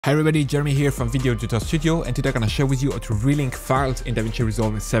Hi everybody, Jeremy here from Video Editor Studio, and today I'm going to share with you how to relink files in Davinci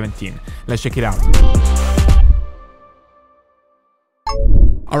Resolve 17. Let's check it out.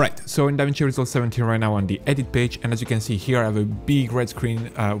 Alright, so in Davinci Resolve 17 right now on the edit page, and as you can see here I have a big red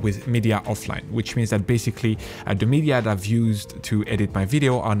screen with media offline, which means that basically the media that I've used to edit my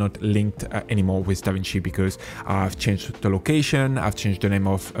video are not linked anymore with Davinci because I've changed the location, I've changed the name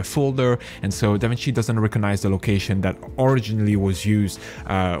of a folder, and so Davinci doesn't recognize the location that originally was used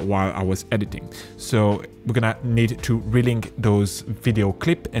while I was editing. So we're gonna need to relink those video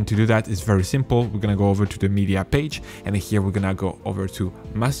clip, and to do that is very simple. We're gonna go over to the media page, and here we're gonna go over to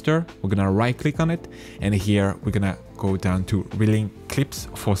master, we're gonna right click on it, and here we're gonna go down to relink clips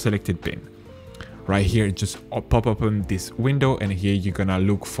for selected bin. Right here just pop open this window, and here you're gonna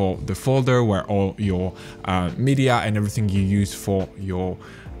look for the folder where all your media and everything you use for your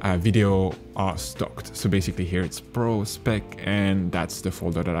video are stocked. So basically here it's pro spec, and that's the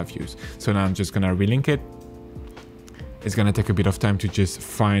folder that I've used. So now I'm just gonna relink it. It's gonna take a bit of time to just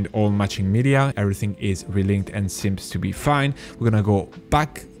find all matching media. Everything is relinked and seems to be fine. We're gonna go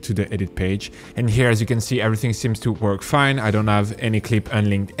back to the edit page, and here as you can see everything seems to work fine. I don't have any clip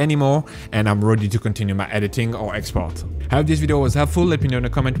unlinked anymore, and I'm ready to continue my editing or export. I hope this video was helpful. Let me know in the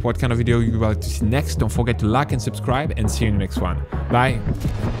comment what kind of video you would like to see next. Don't forget to like and subscribe, and see you in the next one. Bye.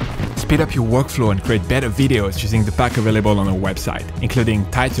 Speed up your workflow and create better videos using the pack available on our website, including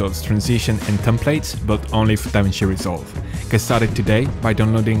titles, transition, and templates, but only for Davinci Resolve. Get started today by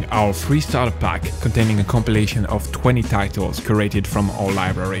downloading our free starter pack containing a compilation of 20 titles curated from our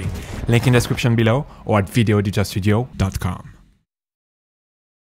library. Link in the description below or at videoeditorstudio.com.